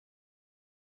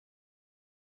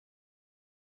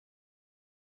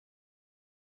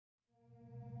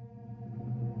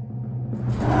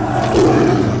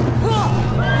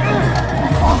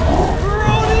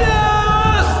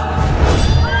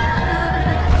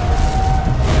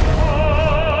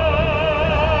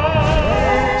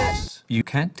You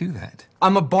can't do that.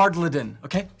 I'm a Bardladin,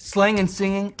 okay? Slang and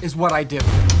singing is what I do.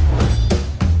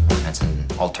 That's an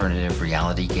alternative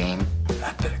reality game.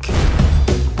 Epic.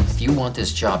 If you want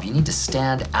this job, you need to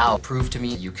stand out. Prove to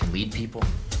me you can lead people.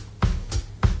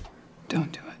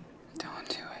 Don't do it. Don't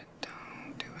do it.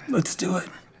 Don't do it. Let's do it.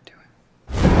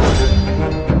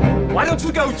 Why don't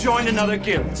you go join another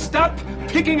guild? Stop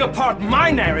picking apart my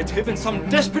narrative in some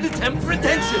desperate attempt for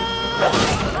attention.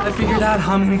 I figured out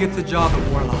how I'm gonna get the job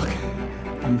at Warlock.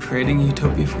 I'm creating a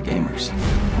utopia for gamers.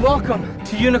 Welcome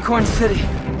to Unicorn City.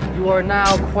 You are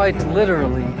now quite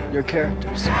literally your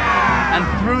characters. And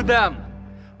through them,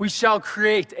 we shall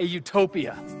create a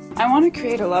utopia. I want to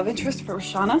create a love interest for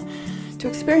Roshana to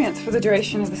experience for the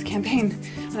duration of this campaign.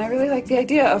 And I really like the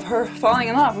idea of her falling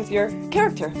in love with your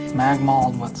character.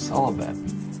 Magmald went celibate.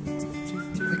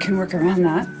 We can work around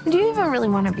that. Do you even really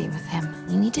want to be with him?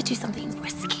 You need to do something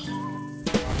risky.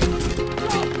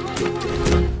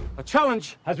 A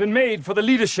challenge has been made for the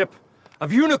leadership of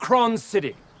Unicron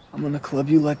City. I'm gonna club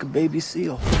you like a baby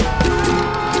seal.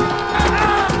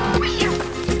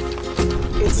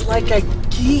 It's like a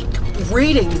geek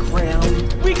breeding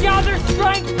ground. We gather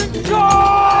strength and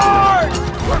charge!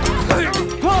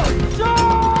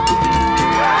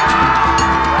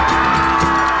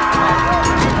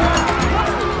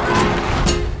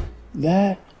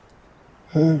 That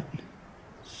hurt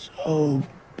so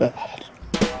bad.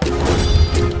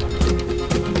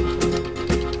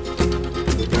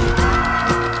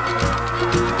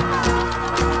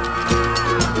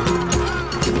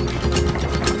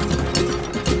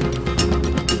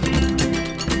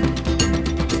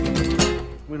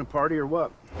 Win a party or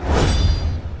what?